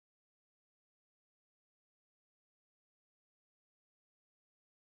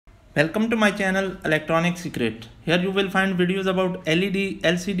Welcome to my channel Electronic Secret. Here you will find videos about LED,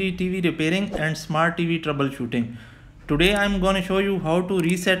 LCD TV repairing and smart TV troubleshooting. Today I am going to show you how to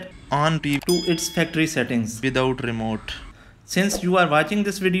reset on TV to its factory settings without remote. Since you are watching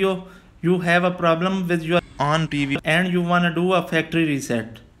this video, you have a problem with your on TV and you want to do a factory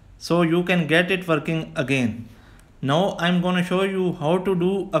reset so you can get it working again. Now I am going to show you how to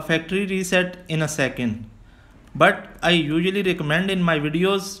do a factory reset in a second. But I usually recommend in my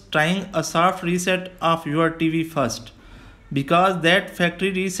videos trying a soft reset of your TV first, because that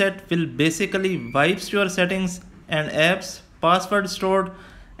factory reset will basically wipes your settings and apps, password stored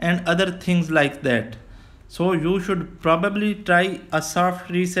and other things like that. So you should probably try a soft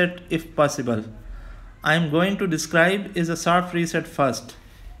reset if possible. I am going to describe is a soft reset first.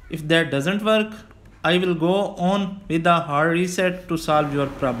 If that doesn't work, I will go on with a hard reset to solve your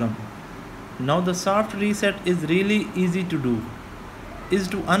problem. Now the soft reset is really easy to do. Is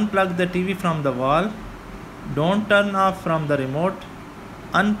to unplug the TV from the wall. Don't turn off from the remote.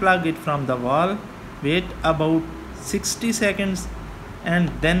 Unplug it from the wall. Wait about 60 seconds and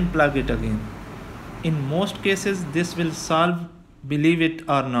then plug it again. In most cases this will solve, believe it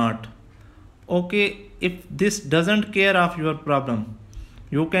or not. Okay, if this doesn't care of your problem,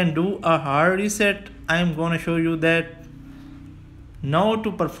 you can do a hard reset. I am gonna show you that. Now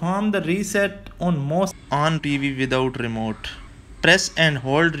to perform the reset on most on TV without remote, press and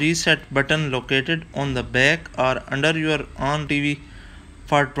hold reset button located on the back or under your on TV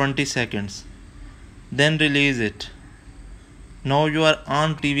for 20 seconds. Then release it. Now your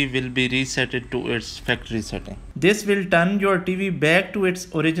on TV will be resetted to its factory setting. This will turn your TV back to its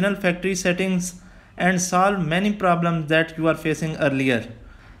original factory settings and solve many problems that you are facing earlier.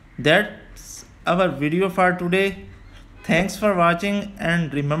 That's our video for today. Thanks for watching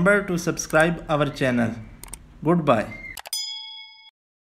and remember to subscribe our channel. Goodbye.